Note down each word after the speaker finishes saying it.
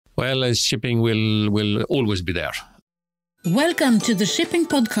Well, shipping will always be there. Welcome to the Shipping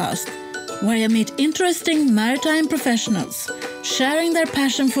Podcast, where I meet interesting maritime professionals sharing their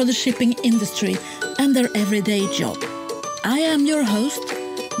passion for the shipping industry and their everyday job. I am your host.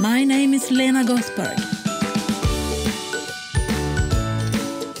 My name is Lena Gothberg.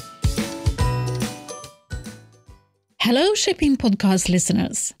 Hello, Shipping Podcast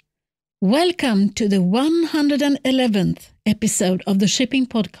listeners. Welcome to the 111th episode of the Shipping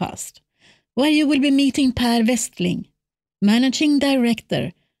Podcast, where you will be meeting Per Westling, Managing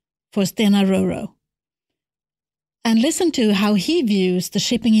Director for Stena RoRo, and listen to how he views the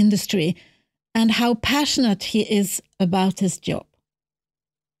shipping industry and how passionate he is about his job.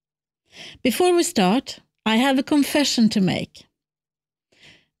 Before we start, I have a confession to make.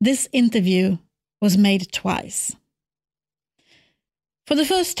 This interview was made twice. For the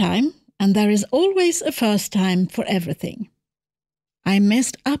first time, and there is always a first time for everything, I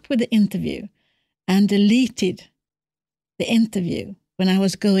messed up with the interview and deleted the interview when I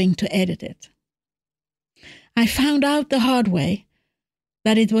was going to edit it. I found out the hard way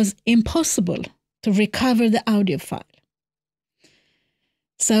that it was impossible to recover the audio file.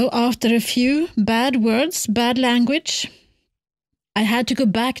 So after a few bad words, bad language, I had to go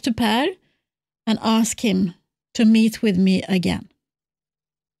back to Per and ask him to meet with me again.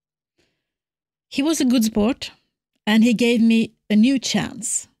 He was a good sport, and he gave me a new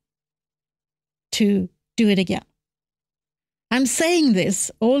chance to do it again. I'm saying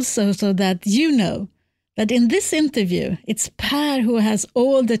this also so that you know that in this interview, it's Per who has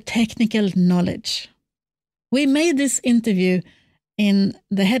all the technical knowledge. We made this interview in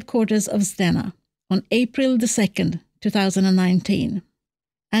the headquarters of Stena on April the 2nd, 2019.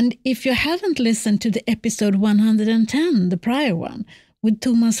 And if you haven't listened to the episode 110, the prior one, with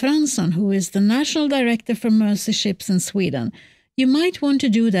Thomas Fransson, who is the National Director for Mercy Ships in Sweden, you might want to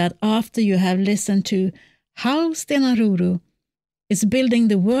do that after you have listened to how Stena RoRo is building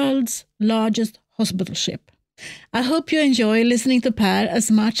the world's largest hospital ship. I hope you enjoy listening to Per as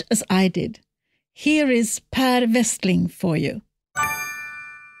much as I did. Here is Per Westling for you.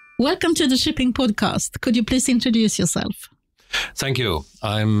 Welcome to the Shipping Podcast. Could you please introduce yourself? Thank you.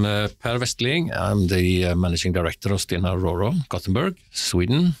 I'm Per Westling. I'm the Managing Director of Stena RoRo, Gothenburg,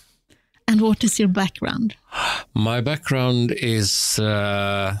 Sweden. And what is your background? My background is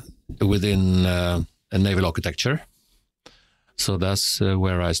within naval architecture. So that's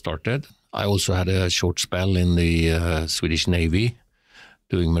where I started. I also had a short spell in the Swedish Navy,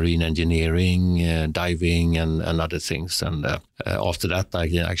 doing marine engineering, diving and other things. And after that, I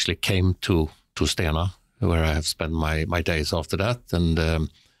actually came to Stena, where I have spent my days after that, and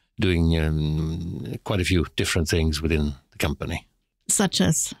doing quite a few different things within the company. Such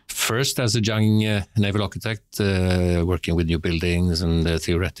as? First, as a young naval architect, working with new buildings and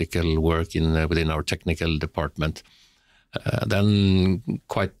theoretical work within our technical department. Then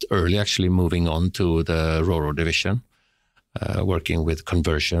quite early, actually, moving on to the RoRo division, working with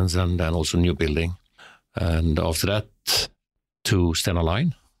conversions and also new building. And after that, to Stena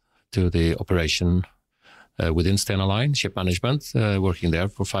Line, to the operation within Stena Line, ship management, working there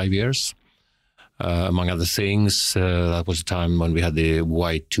for 5 years. Among other things, that was a time when we had the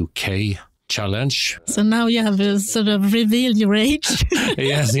Y2K challenge. So now you have sort of revealed your age.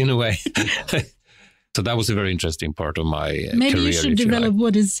 Yes, in a way. So that was a very interesting part of my career. Maybe you should develop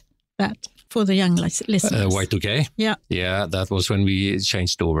what is that for the young listeners. Y2K? Yeah. Yeah, that was when we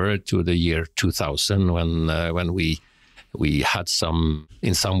changed over to the year 2000, when we had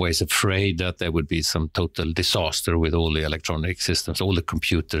in some ways afraid that there would be some total disaster with all the electronic systems, all the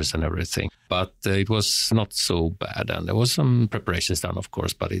computers and everything. But it was not so bad, and there was some preparations done, of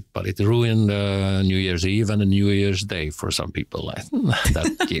course, but it ruined New Year's Eve and a New Year's Day for some people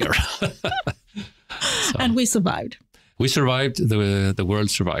that year. So, and we survived. We survived, the world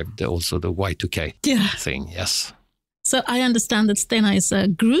survived, also the Y2K thing, yes. So I understand that Stena is a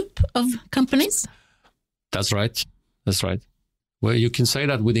group of companies? That's right. That's right. Well, you can say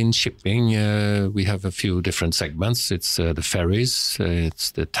that within shipping, we have a few different segments. It's the ferries,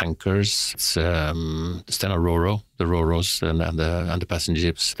 it's the tankers, it's Stena RoRo, the RoRos and the passenger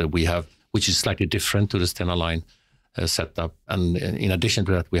ships that we have, which is slightly different to the Stena Line setup. And in addition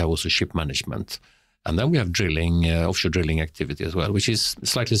to that, we have also ship management. And then we have drilling, offshore drilling activity as well, which is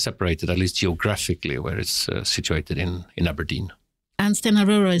slightly separated, at least geographically, where it's situated in Aberdeen. And Stena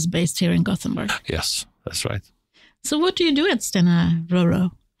RoRo is based here in Gothenburg. Yes, that's right. So what do you do at Stena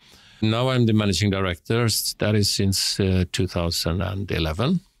RoRo? Now I'm the managing director. That is since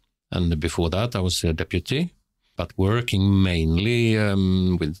 2011. And before that, I was a deputy, but working mainly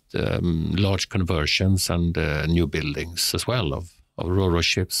with large conversions and new buildings as well of RoRo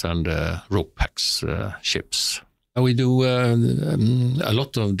ships and RoPax ships. We do a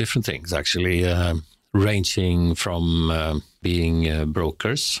lot of different things, actually, ranging from being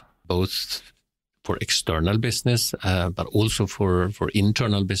brokers, both for external business, but also for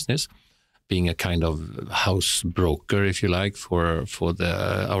internal business, being a kind of house broker, if you like, for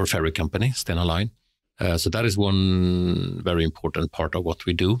our ferry company, Stena Line. So that is one very important part of what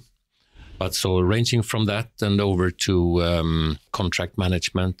we do. But so ranging from that and over to contract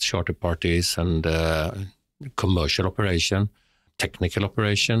management, charter parties, and commercial operation, technical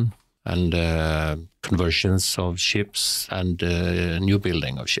operation, and conversions of ships and new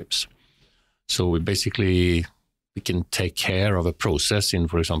building of ships. So we can take care of a process in,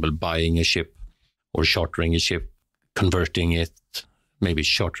 for example, buying a ship or chartering a ship, converting it, maybe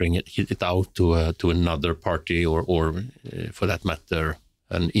chartering it out to another party or for that matter,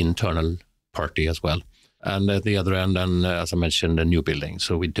 an internal party as well. And at the other end, and as I mentioned, a new building.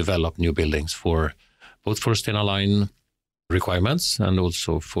 So we develop new buildings both for Stena Line requirements and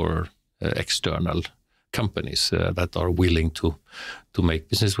also for external companies that are willing to make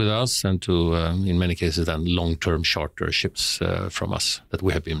business with us and to, in many cases, then long-term charter ships from us that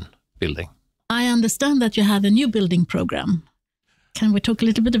we have been building. I understand that you have a new building program. Can we talk a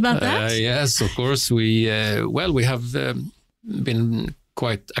little bit about that? Yes, of course. We have been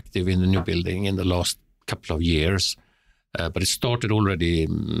quite active in the new building in the last couple of years. But it started already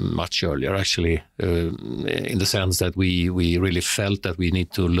much earlier, actually, in the sense that we really felt that we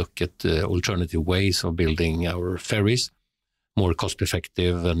need to look at alternative ways of building our ferries, more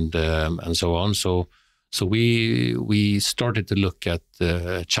cost-effective and so on. So we started to look at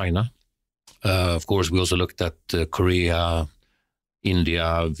China. Of course, we also looked at Korea,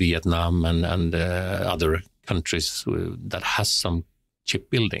 India, Vietnam, and other countries that has some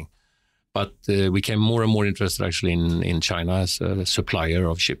shipbuilding. But we became more and more interested actually in China as a supplier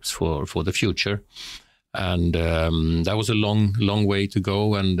of ships for the future. And that was a long way to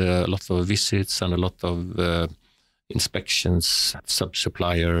go, and a lot of visits and a lot of inspections,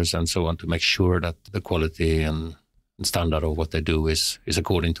 sub-suppliers and so on, to make sure that the quality and standard of what they do is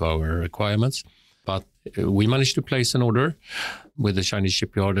according to our requirements. But we managed to place an order with the Chinese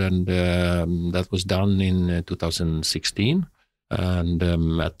shipyard, and that was done in 2016. And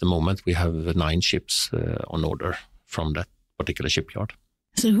at the moment, we have 9 ships on order from that particular shipyard.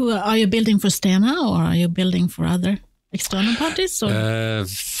 So who are you building for Stena, or are you building for other external parties? Or?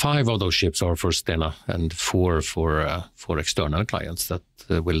 5 of those ships are for Stena and 4 for external clients that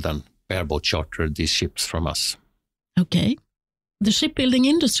will then bareboat charter these ships from us. Okay. The shipbuilding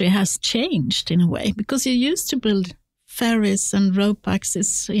industry has changed in a way, because you used to build ferries and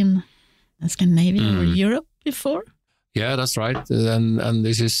RoPaxes in Scandinavia or Europe before. Yeah, that's right, and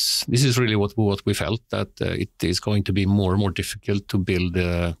this is really what we felt, that it is going to be more and more difficult to build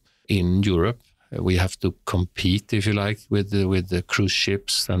in Europe. We have to compete, if you like, with the cruise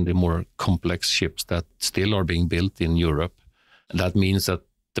ships and the more complex ships that still are being built in Europe. That means that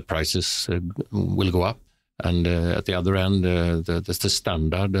the prices will go up, and at the other end, the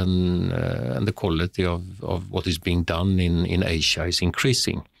standard and the quality of what is being done in Asia is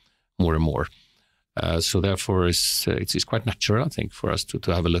increasing more and more. So therefore, it's quite natural, I think, for us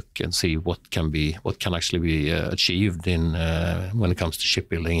to have a look and see what can actually be achieved when it comes to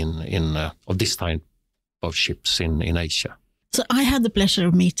shipbuilding of this type of ships in Asia. So I had the pleasure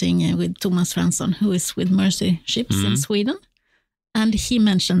of meeting with Thomas Svensson, who is with Mercy Ships in Sweden, and he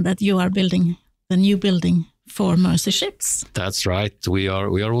mentioned that you are building the new building for Mercy Ships. That's right. We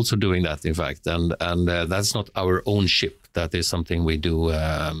are also doing that, in fact, and that's not our own ship. That is something we do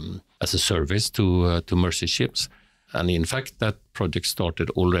as a service to Mercy Ships. And in fact, that project started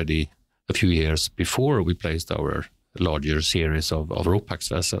already a few years before we placed our larger series of RoPax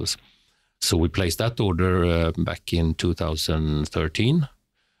vessels. So we placed that order back in 2013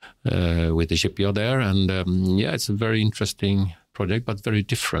 with the shipyard there. And it's a very interesting project, but very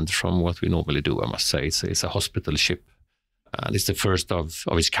different from what we normally do, I must say. It's a hospital ship. And it's the first of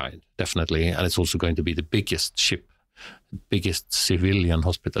its kind, definitely. And it's also going to be the biggest civilian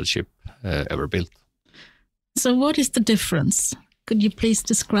hospital ship ever built. So what is the difference? Could you please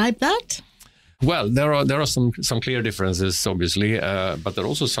describe that? Well, there are some clear differences, obviously, but there are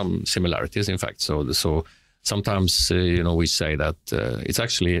also some similarities, in fact. So sometimes we say that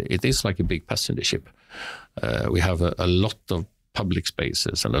it is like a big passenger ship. We have a lot of public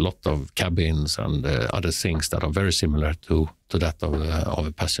spaces and a lot of cabins and other things that are very similar to that of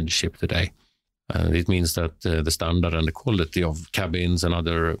a passenger ship today. It means that the standard and the quality of cabins and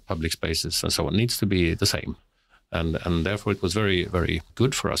other public spaces and so on needs to be the same. And therefore it was very, very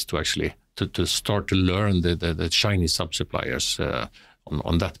good for us to actually to start to learn the Chinese sub-suppliers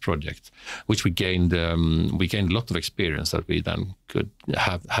on that project, which we gained a lot of experience that we then could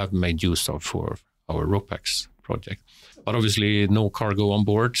have made use of for our RoPax project. But obviously no cargo on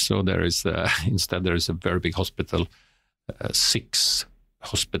board, so there is instead there is a very big hospital, 6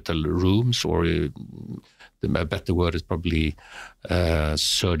 hospital rooms, or a better word is probably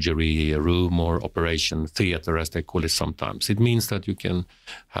surgery room or operation theater, as they call it sometimes. It means that you can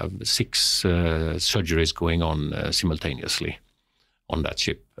have 6 surgeries going on simultaneously on that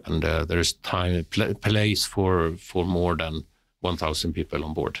ship, and there is place for more than 1,000 people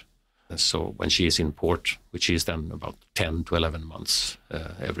on board. So when she is in port, which is then about 10 to 11 months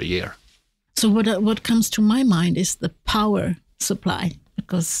every year. So what comes to my mind is the power supply,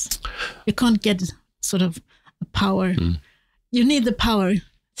 because you can't get sort of a power. You need the power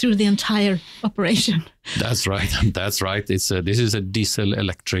through the entire operation. That's right. That's right. This is a diesel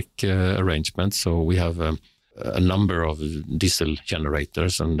electric arrangement. So we have a number of diesel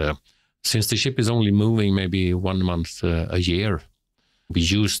generators, and since the ship is only moving maybe 1 month a year, we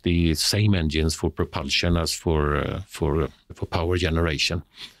use the same engines for propulsion as for power generation.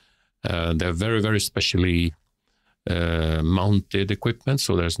 They're very, very specially mounted equipment,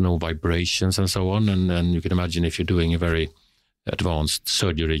 so there's no vibrations and so on. And you can imagine if you're doing a very advanced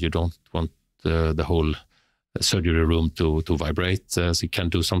surgery, you don't want the whole surgery room to vibrate, as it can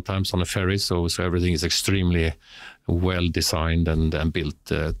do sometimes on a ferry. So everything is extremely well designed and built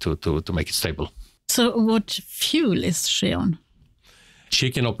to make it stable. So what fuel is she on? She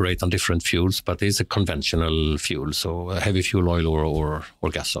can operate on different fuels, but it's a conventional fuel, so heavy fuel oil or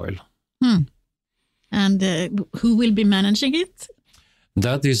gas oil. And who will be managing it?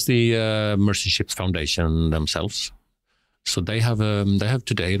 That is the Mercy Ships Foundation themselves. So they have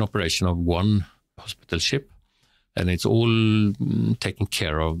today an operation of 1 hospital ship, and it's all taken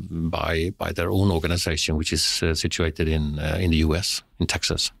care of by their own organization, which is situated in the US, in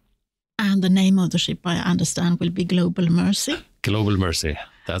Texas. And the name of the ship, I understand, will be Global Mercy? Global Mercy,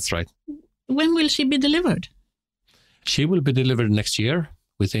 that's right. When will she be delivered? She will be delivered next year.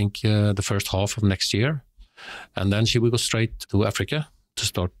 We think the first half of next year. And then she will go straight to Africa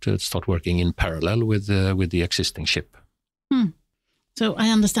to start working in parallel with the existing ship. So I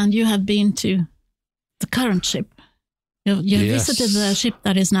understand you have been to the current ship. You have visited the ship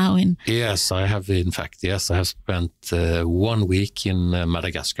that is now in... Yes, I have. In fact, yes, I have spent 1 week in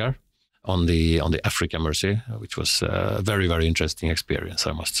Madagascar on the Africa Mercy, which was a very, very interesting experience,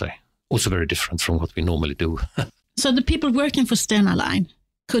 I must say. Also very different from what we normally do. So the people working for Stena Line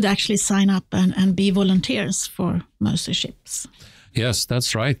could actually sign up and be volunteers for Mercy ships. Yes,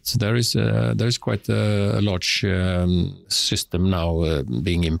 that's right. There is quite a large system now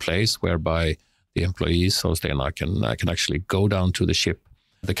being in place whereby the employees of Stena can actually go down to the ship.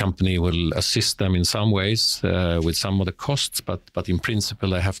 The company will assist them in some ways with some of the costs, but in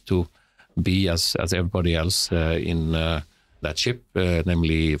principle they have to be as everybody else in that ship,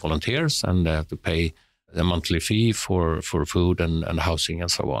 namely volunteers, and they have to pay a monthly fee for food and housing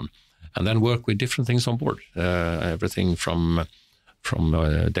and so on, and then work with different things on board, everything from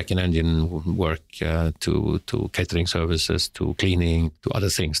deck and engine work to catering services, to cleaning, to other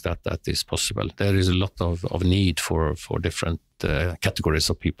things that is possible. There is a lot of need for different categories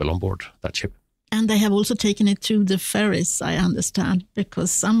of people on board that ship. And they have also taken it to the ferries, I understand,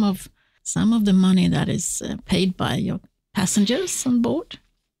 because some of the money that is paid by your passengers on board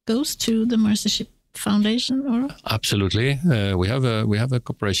goes to the Mercy Ship Foundation, or? Absolutely. We have a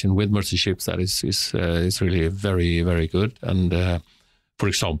cooperation with Mercy Ships that is really very, very good. And for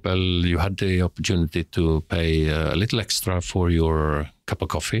example, you had the opportunity to pay a little extra for your cup of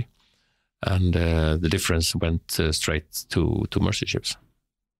coffee, and the difference went straight to Mercy Ships.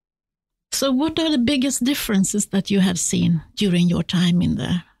 So what are the biggest differences that you have seen during your time in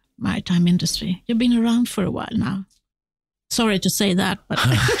the maritime industry? You've been around for a while now. Sorry to say that, but...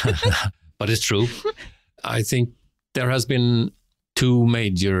 But it's true. I think there has been 2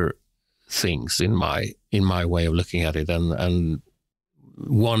 major things in my way of looking at it, and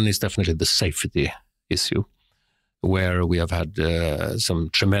one is definitely the safety issue, where we have had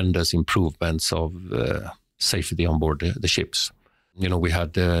some tremendous improvements of safety on board the ships. You know, we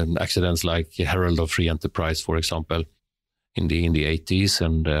had accidents like Herald of Free Enterprise, for example, in the 80s,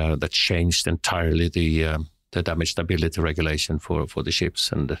 and that changed entirely the damage stability regulation for the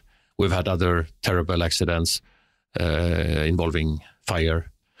ships. And we've had other terrible accidents involving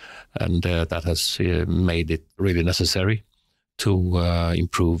fire, and that has made it really necessary to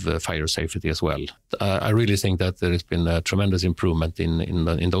improve fire safety as well. I really think that there has been a tremendous improvement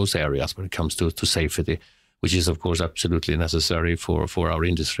in those areas when it comes to safety, which is of course absolutely necessary for our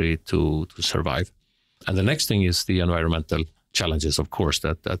industry to survive. And the next thing is the environmental challenges, of course,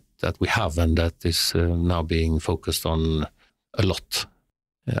 that we have, and that is now being focused on a lot.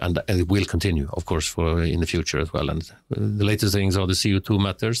 And it will continue, of course, for in the future as well. And the latest things are the CO2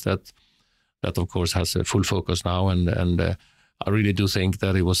 matters that of course has a full focus now. And I really do think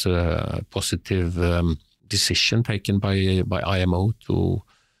that it was a positive decision taken by IMO to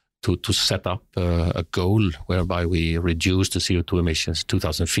set up a goal whereby we reduce the CO2 emissions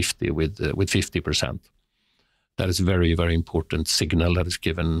 2050 with 50%. That is a very, very important signal that is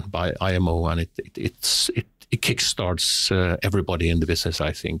given by IMO, and it kickstarts everybody in the business,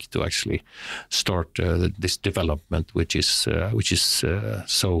 I think, to actually start this development, which is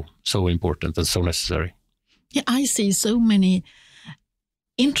so important and so necessary. Yeah, I see so many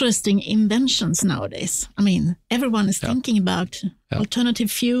interesting inventions nowadays. I mean, everyone is thinking about alternative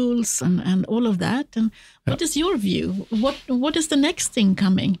fuels and all of that. And what is your view? What is the next thing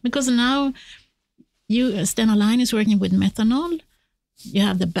coming? Because now Stena Line is working with methanol. You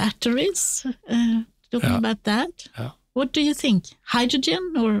have the batteries. Talking about that. Yeah. What do you think?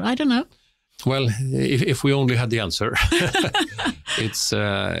 Hydrogen, or I don't know? Well, if we only had the answer,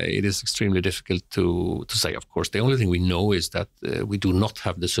 it is extremely difficult to say, of course. The only thing we know is that we do not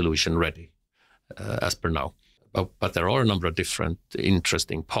have the solution ready as per now. But there are a number of different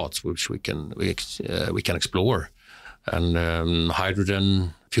interesting paths which we can explore. And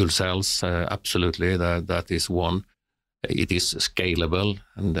hydrogen fuel cells, absolutely, that is one. It is scalable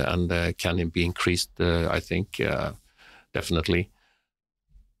and can be increased, I think, definitely.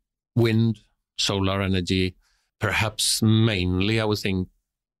 Wind, solar energy, perhaps mainly, I would think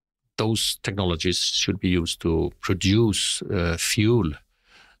those technologies should be used to produce fuel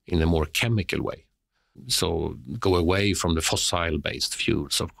in a more chemical way. So go away from the fossil-based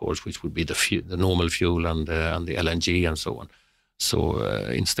fuels, of course, which would be the normal fuel and the LNG and so on. So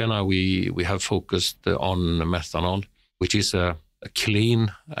in Stena, we have focused on methanol, which is a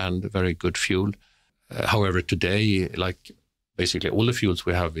clean and very good fuel. However, today, like basically all the fuels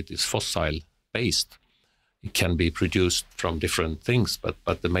we have, it is fossil-based. It can be produced from different things,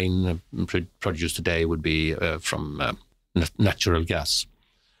 but the main produce today would be from natural gas.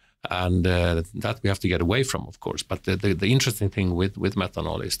 And that we have to get away from, of course. But the interesting thing with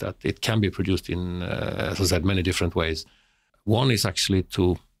methanol is that it can be produced in, as I said, many different ways. One is actually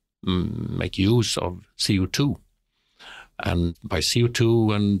to make use of CO2. And by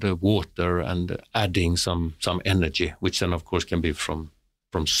CO2 and water and adding some energy, which then, of course, can be from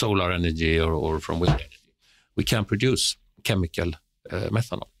solar energy or from wind energy, we can produce chemical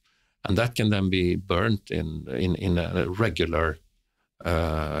methanol. And that can then be burnt in a regular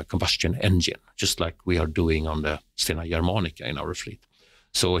combustion engine, just like we are doing on the Stena Germanica in our fleet.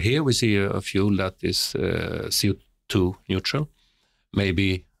 So here we see a fuel that is CO2 neutral,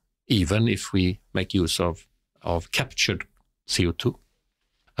 maybe even if we make use of captured CO2.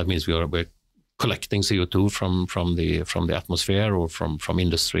 That means we're collecting CO2 from the atmosphere or from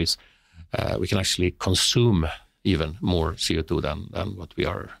industries. We can actually consume even more CO2 than what we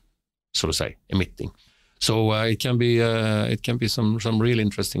are, so to say, emitting. So it can be some really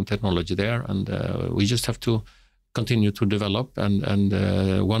interesting technology there, and we just have to continue to develop. And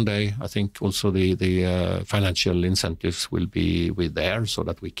one day, I think also the financial incentives will be there, so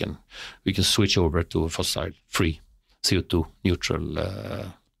that we can switch over to fossil-free, CO2 neutral.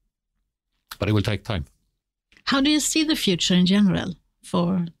 But it will take time. How do you see the future in general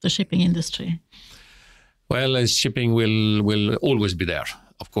for the shipping industry? Well, shipping will always be there,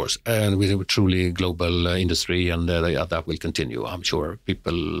 of course, and with a truly global industry, and that will continue. I'm sure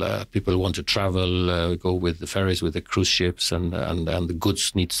people want to travel, go with the ferries, with the cruise ships, and the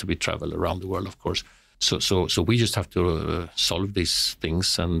goods needs to be traveled around the world, of course. So we just have to solve these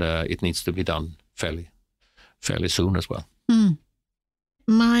things, and it needs to be done fairly soon as well.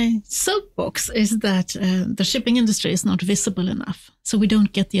 My soapbox is that the shipping industry is not visible enough, so we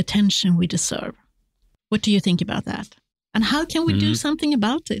don't get the attention we deserve. What do you think about that? And how can we do something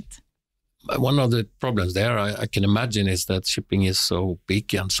about it? One of the problems there, I can imagine, is that shipping is so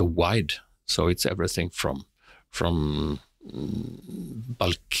big and so wide. So it's everything from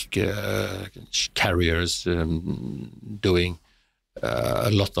bulk carriers doing a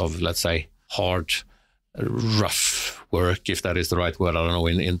lot of, let's say, hard, rough work, if that is the right word, I don't know,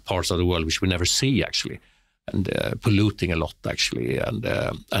 in parts of the world which we never see, actually, and polluting a lot, actually. And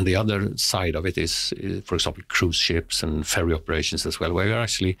the other side of it is, for example, cruise ships and ferry operations as well, where we are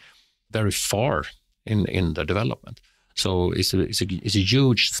actually very far in the development. So it's a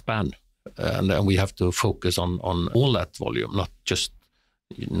huge span, and we have to focus on all that volume, not just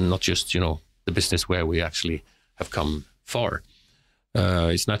the business where we actually have come far.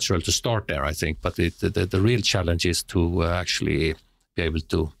 It's natural to start there, I think, but the real challenge is to actually be able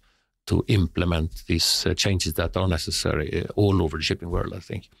to implement these changes that are necessary all over the shipping world, I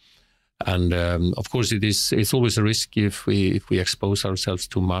think. And of course, it's always a risk if we expose ourselves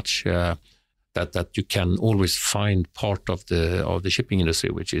too much. That you can always find part of the shipping industry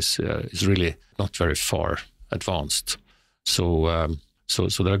which is really not very far advanced. So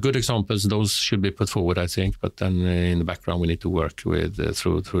there are good examples; those should be put forward, I think. But then in the background, we need to work with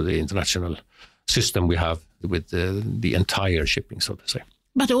through the international system we have with the entire shipping, so to say.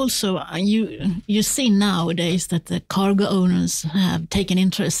 But also, you see nowadays that the cargo owners have taken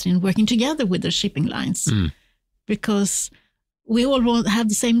interest in working together with the shipping lines because we all want to have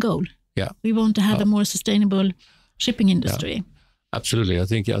the same goal. Yeah, we want to have a more sustainable shipping industry. Yeah. Absolutely, I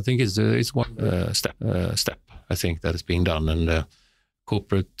think it's one step I think that is being done, and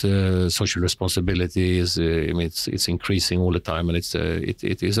corporate social responsibility is it's increasing all the time, and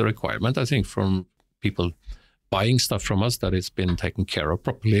it is a requirement, I think, from people buying stuff from us that it's been taken care of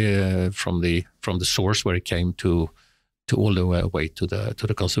properly from the source where it came to all the way to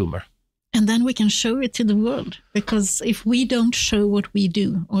the consumer. And then we can show it to the world, because if we don't show what we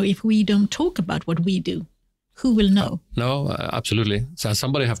do, or if we don't talk about what we do, who will know? No, absolutely. So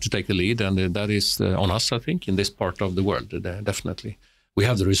somebody have to take the lead, and that is on us, I think, in this part of the world. Definitely, we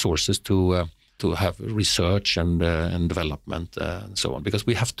have the resources to have research and development and so on, because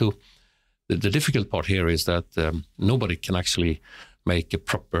we have to. The difficult part here is that nobody can actually make a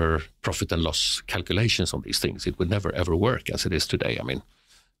proper profit and loss calculations on these things. It would never ever work as it is today. I mean,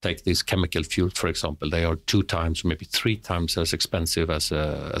 take these chemical fuels, for example. They are 2 times, maybe 3 times as expensive as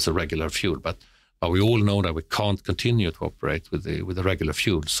a regular fuel. But we all know that we can't continue to operate with the regular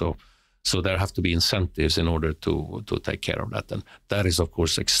fuel. So there have to be incentives in order to take care of that. And that is, of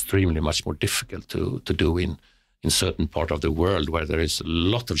course, extremely much more difficult to do in certain part of the world where there is a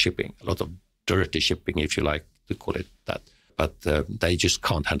lot of shipping, a lot of dirty shipping, if you like to call it that. But they just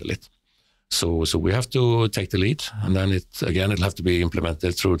can't handle it. So we have to take the lead, and then it'll have to be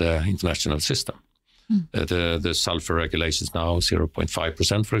implemented through the international system. The sulfur regulations now,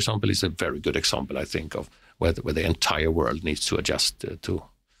 0.5%, for example, is a very good example, I think, of where the entire world needs to adjust to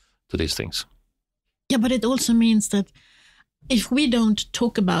these things. Yeah, but it also means that if we don't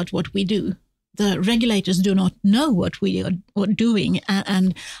talk about what we do, the regulators do not know what we are doing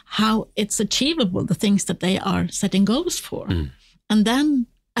and how it's achievable, the things that they are setting goals for. And then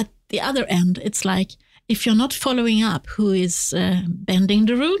at the other end, it's like, if you're not following up who is bending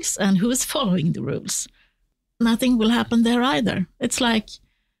the rules and who is following the rules, nothing will happen there either. It's like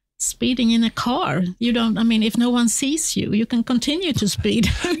speeding in a car. If no one sees you, you can continue to speed.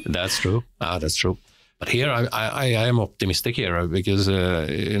 That's true. That's true. But here I am optimistic here because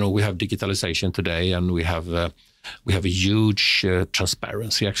we have digitalization today, and we have a huge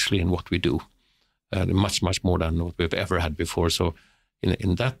transparency actually in what we do, much more than what we've ever had before. So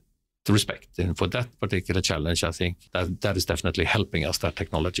in that respect, and for that particular challenge, I think that is definitely helping us, that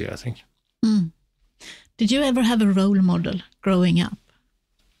technology, I think. Did you ever have a role model growing up?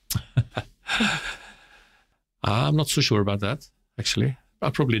 I'm not so sure about that, actually.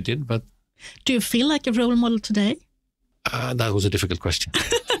 I probably did, but... Do you feel like a role model today? That was a difficult question.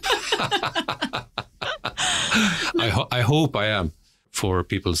 I hope I am, for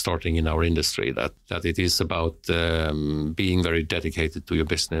people starting in our industry, that it is about being very dedicated to your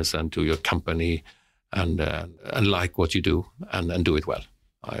business and to your company and like what you do and do it well.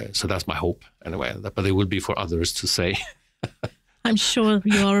 So that's my hope anyway, but it will be for others to say. I'm sure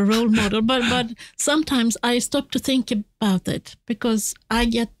you are a role model, but sometimes I stop to think about it because I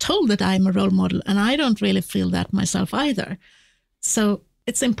get told that I'm a role model and I don't really feel that myself either. So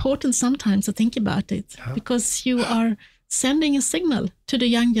it's important sometimes to think about it because you are sending a signal to the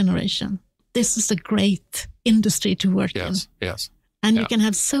young generation. This is a great industry to work in. Yes. And you can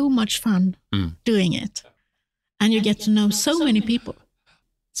have so much fun doing it. And you get to know so many people.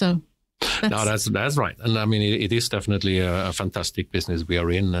 So... That's right, and I mean it is definitely a fantastic business we are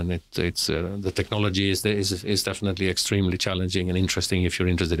in, and it's the technology is definitely extremely challenging and interesting if you're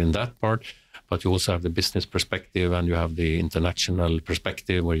interested in that part. But you also have the business perspective, and you have the international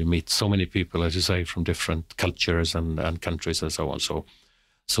perspective where you meet so many people, as you say, from different cultures and countries and so on.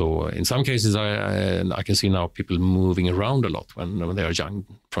 So in some cases, I can see now people moving around a lot when they are young,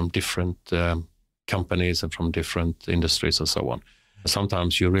 from different companies and from different industries and so on.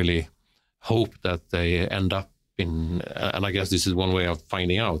 Sometimes you really hope that they end up in, and I guess this is one way of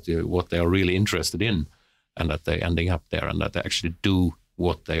finding out what they are really interested in, and that they're ending up there, and that they actually do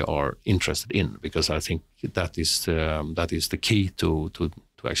what they are interested in, because I think that is the key to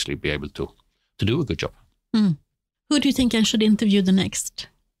actually be able to do a good job. Who do you think I should interview the next?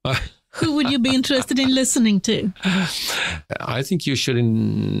 Who would you be interested in listening to? I think you should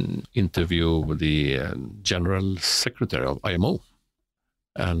interview the General Secretary of IMO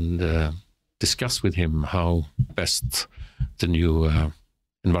and discuss with him how best the new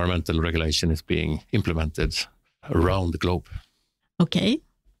environmental regulation is being implemented around the globe. Okay.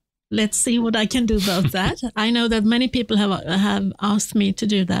 Let's see what I can do about that. I know that many people have asked me to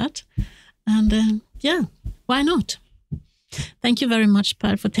do that. And yeah, why not? Thank you very much,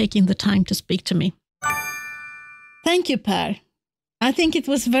 Per, for taking the time to speak to me. Thank you, Per. I think it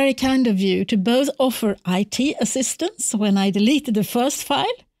was very kind of you to both offer IT assistance when I deleted the first file,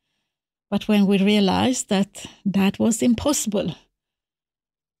 but when we realized that that was impossible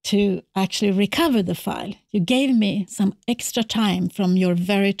to actually recover the file, you gave me some extra time from your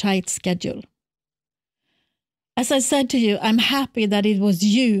very tight schedule. As I said to you, I'm happy that it was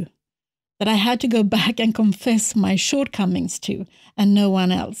you that I had to go back and confess my shortcomings to, and no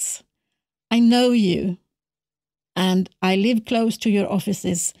one else. I know you, and I live close to your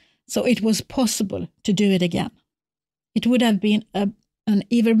offices, so it was possible to do it again. It would have been an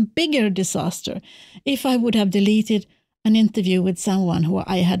even bigger disaster if I would have deleted an interview with someone who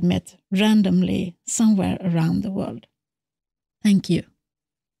I had met randomly somewhere around the world. Thank you.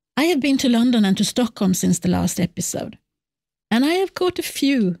 I have been to London and to Stockholm since the last episode, and I have caught a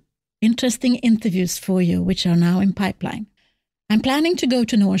few interesting interviews for you, which are now in pipeline. I'm planning to go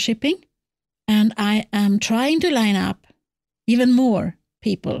to North Shipping, and I am trying to line up even more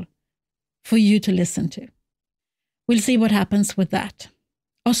people for you to listen to. We'll see what happens with that.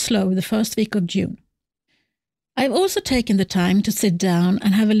 Oslo, the first week of June. I've also taken the time to sit down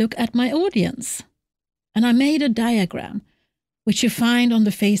and have a look at my audience, and I made a diagram, which you find on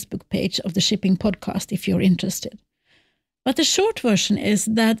the Facebook page of the Shipping Podcast if you're interested. But the short version is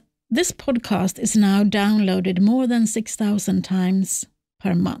that this podcast is now downloaded more than 6,000 times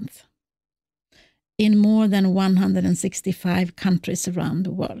per month in more than 165 countries around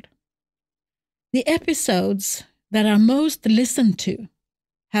the world. The episodes that are most listened to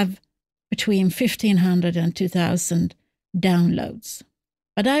have between 1,500 and 2,000 downloads.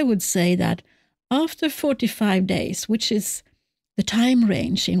 But I would say that after 45 days, which is the time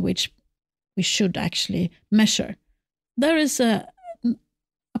range in which we should actually measure, there is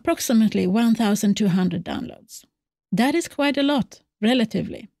approximately 1,200 downloads. That is quite a lot,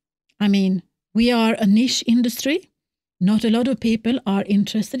 relatively. I mean, we are a niche industry. Not a lot of people are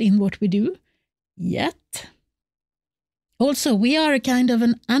interested in what we do yet. Also, we are a kind of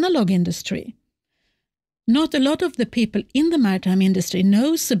an analog industry. Not a lot of the people in the maritime industry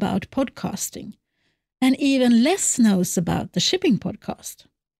knows about podcasting, and even less knows about the shipping podcast.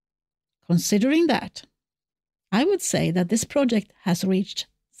 Considering that, I would say that this project has reached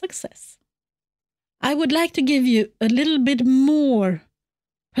success. I would like to give you a little bit more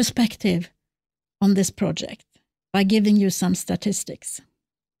perspective on this project by giving you some statistics.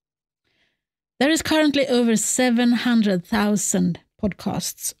 There is currently over 700,000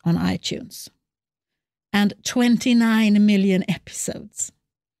 podcasts on iTunes and 29 million episodes.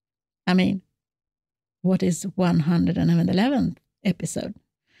 I mean, what is 111th episode?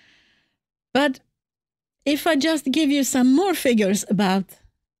 But if I just give you some more figures about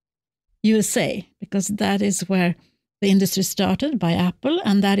USA, because that is where the industry started by Apple,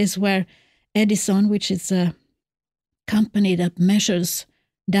 and that is where Edison, which is a company that measures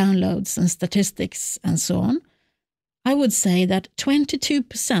downloads and statistics and so on, I would say that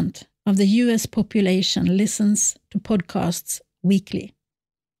 22% of the US population listens to podcasts weekly.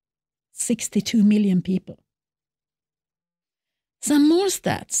 62 million people. Some more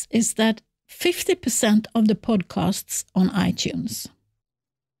stats is that 50% of the podcasts on iTunes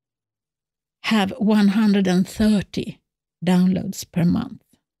have 130 downloads per month.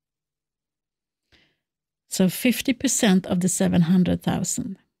 So 50% of the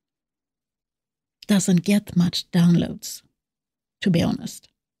 700,000 doesn't get much downloads, to be honest.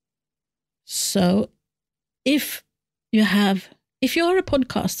 So if you're a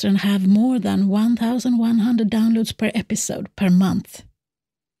podcaster and have more than 1,100 downloads per episode per month,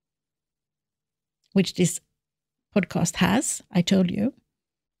 which this podcast has, I told you,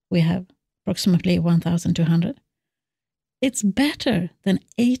 we have approximately 1,200. It's better than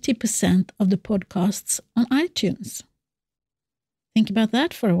 80% of the podcasts on iTunes. Think about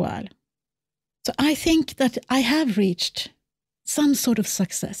that for a while. So I think that I have reached some sort of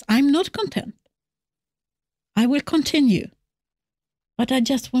success. I'm not content. I will continue. But I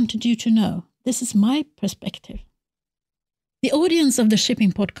just wanted you to know, this is my perspective. The audience of the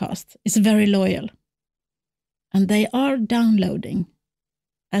Shipping Podcast is very loyal. And they are downloading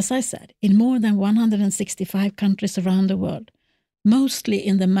as I said, in more than 165 countries around the world, mostly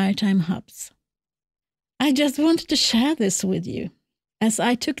in the maritime hubs. I just wanted to share this with you, as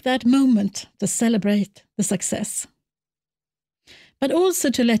I took that moment to celebrate the success. But also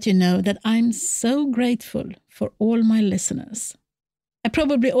to let you know that I'm so grateful for all my listeners. I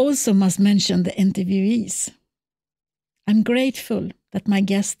probably also must mention the interviewees. I'm grateful that my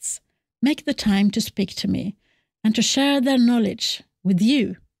guests make the time to speak to me and to share their knowledge with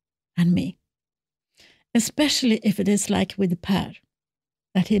you and me. Especially if it is like with Per,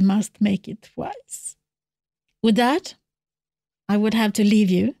 that he must make it twice. With that, I would have to leave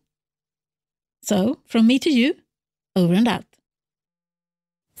you. So, from me to you, over and out.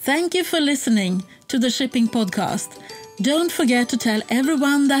 Thank you for listening to the Shipping Podcast. Don't forget to tell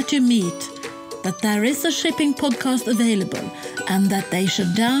everyone that you meet that there is a shipping podcast available and that they should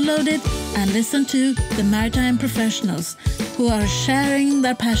download it and listen to the maritime professionals who are sharing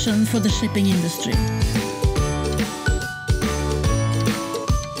their passion for the shipping industry.